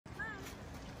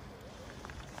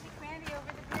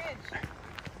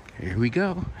Here we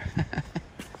go.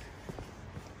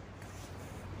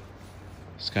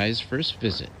 Skye's first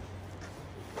visit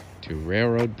to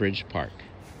Railroad Bridge Park.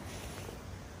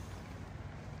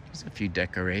 There's a few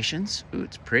decorations. Ooh,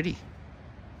 it's pretty.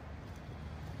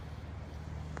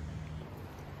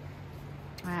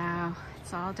 Wow,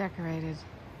 it's all decorated.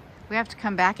 We have to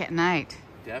come back at night.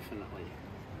 Definitely.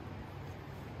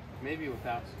 Maybe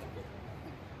without stuff.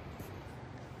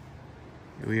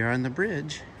 Here we are on the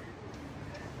bridge.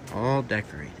 All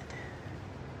decorated.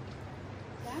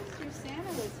 Last year Santa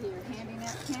was here handing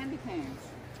out candy canes.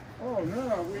 Oh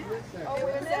no, we missed that. Oh, it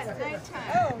was at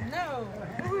nighttime. Oh no!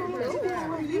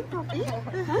 How are you, puppy?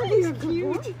 Hi, you're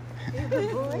cute. You're a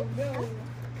good boy. No.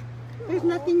 There's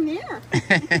nothing there.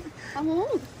 How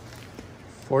old?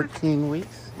 14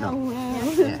 weeks? Oh No.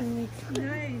 wow. Yeah.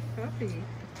 Nice puppy.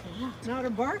 Not a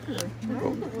barker.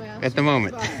 No. Well, At the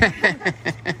moment.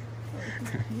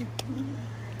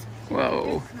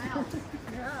 Whoa.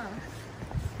 Yeah.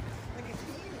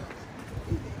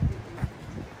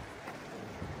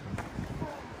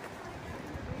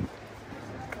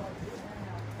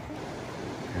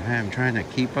 I'm trying to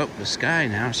keep up with Skye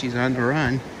now. She's on the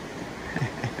run.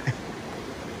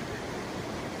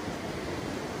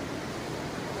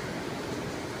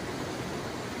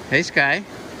 Hey, Skye.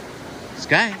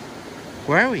 Skye,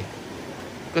 where are we?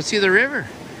 Go see the river.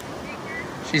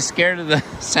 She's scared of the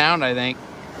sound, I think.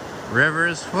 River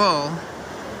is full.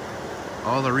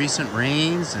 All the recent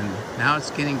rains, and now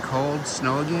it's getting cold,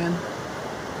 snow again.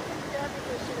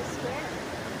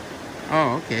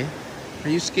 Oh, okay. Are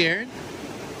you scared?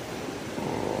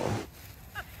 Oh.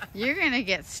 you're gonna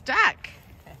get stuck.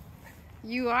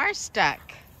 You are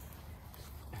stuck.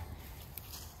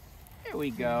 Here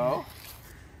we go.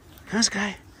 Come,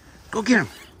 Skye. Go get him.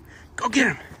 Go get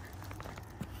him.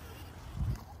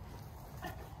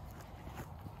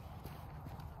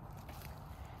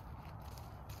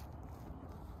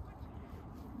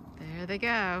 There they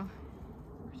go.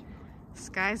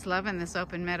 Skye's loving this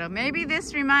open meadow. Maybe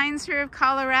this reminds her of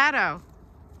Colorado.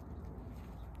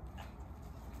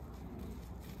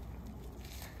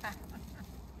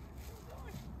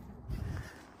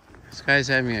 Skye's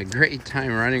having a great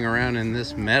time running around in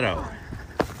this meadow.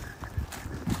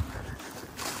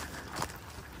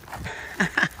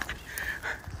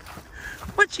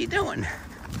 What's she doing?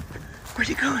 Where's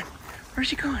she going? Where's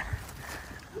she going?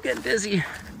 I'm getting dizzy.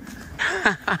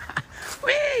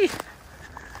 Whee!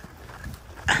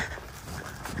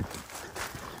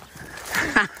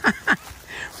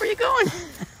 Where you going?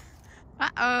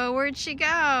 Uh-oh, where'd she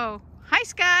go? Hi,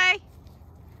 Skye.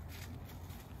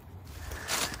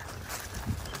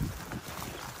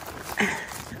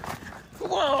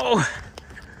 Whoa!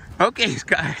 Okay,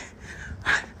 Skye.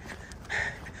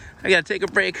 I gotta take a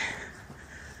break.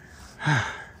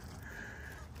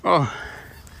 Oh,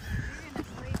 You're gonna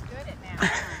sleep good at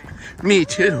nap time. me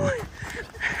too.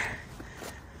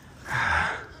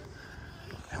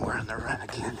 And we're on the run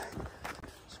again.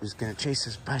 She's gonna chase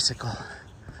this bicycle.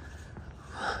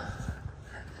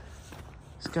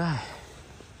 Skye,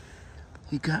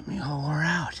 you got me all wore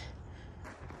out.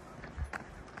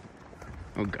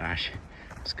 Oh gosh,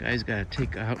 Skye's gotta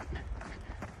take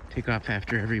off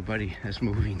after everybody that's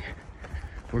moving.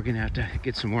 We're gonna have to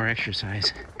get some more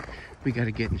exercise. We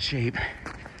gotta get in shape.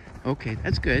 Okay,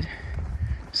 that's good.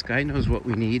 Skye knows what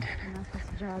we need. I'm not supposed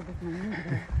to jog with my knee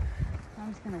today.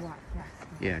 I'm just gonna walk fast.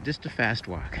 Yeah, just a fast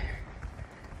walk.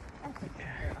 Okay.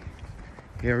 Yeah.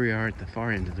 Here we are at the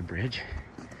far end of the bridge.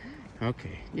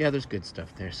 Okay, yeah, there's good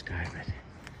stuff there, Skye, but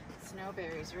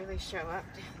Snowberries really show up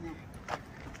down there.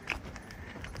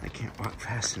 I can't walk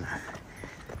fast enough.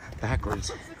 Backwards.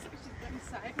 Looks like she's going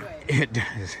sideways. It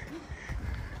does.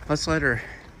 Let's let her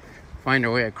find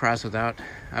her way across without,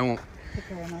 I won't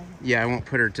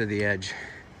put her to the edge.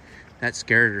 That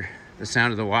scared her, the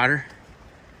sound of the water.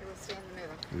 We'll stay in the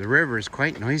middle. The river is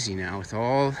quite noisy now with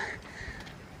all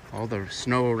the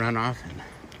snow runoff and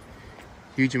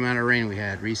huge amount of rain we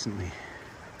had recently.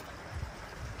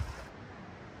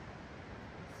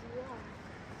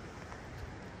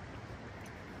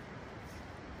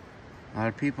 A lot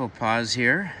of people pause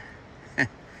here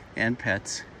and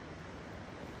pets.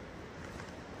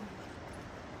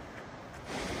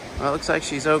 Well, it looks like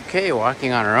she's okay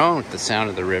walking on her own with the sound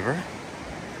of the river.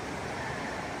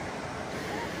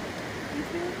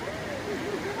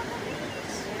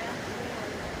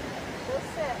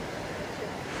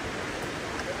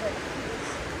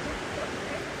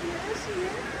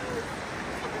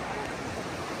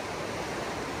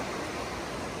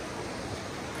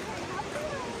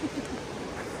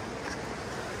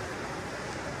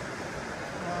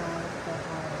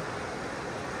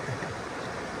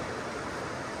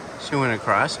 She went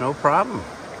across, no problem.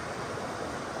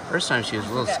 First time she was a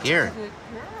little scared. Good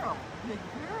girl. Good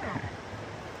girl.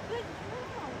 Good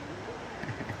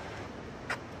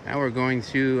girl. Now we're going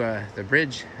through the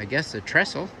bridge, I guess the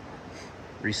trestle,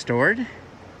 restored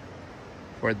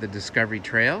for the Discovery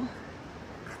Trail.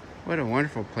 What a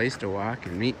wonderful place to walk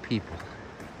and meet people.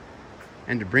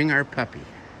 And to bring our puppy.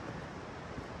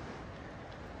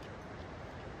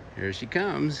 Here she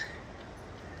comes.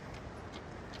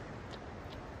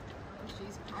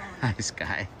 She's calling. Hi,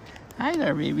 Skye. Hi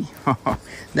there, baby. Oh,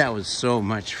 that was so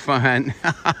much fun.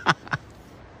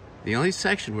 The only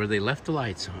section where they left the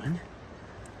lights on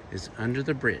is under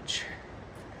the bridge.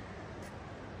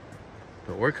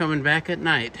 But we're coming back at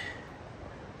night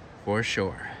for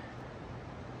sure.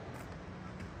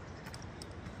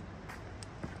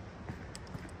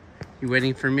 You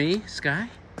waiting for me, Skye?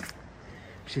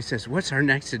 She says, what's our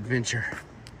next adventure?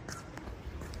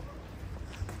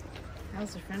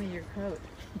 How's the front of your coat?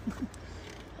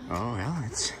 Oh, well,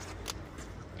 it's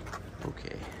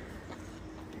okay.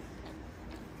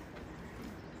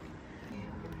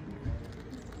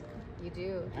 You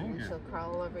do, and then she'll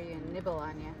crawl over you and nibble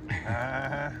on you.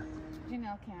 Norwegian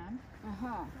Elkhound.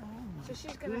 So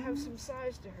she's going to have some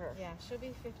size to her. Yeah, she'll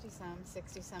be 50-some,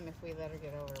 60-some if we let her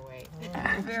get overweight.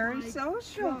 Very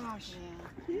social. Gosh,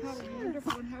 Yeah. how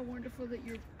wonderful and how wonderful that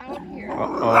you're out here.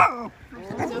 Uh-oh.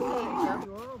 It's okay, Joe.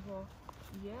 Adorable.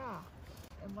 Yeah.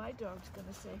 And my dog's going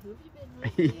to say, who have you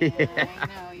been with? Yeah, I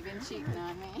know. You've been cheating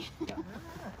on me.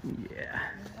 Yeah.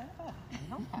 I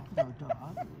don't have no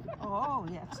dog. Oh,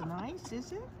 that's nice,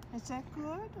 is it? Is that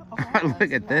good? Oh,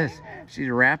 Look at this. She's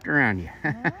wrapped around you.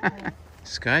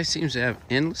 Skye seems to have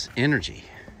endless energy.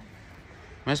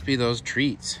 Must be those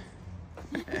treats.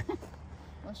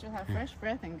 Well, she'll have fresh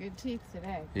breath and good teeth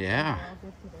today. Yeah. They're all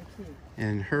good for their teeth.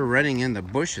 And her running in the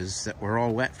bushes that were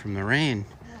all wet from the rain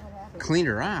cleaned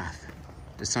her off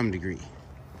to some degree.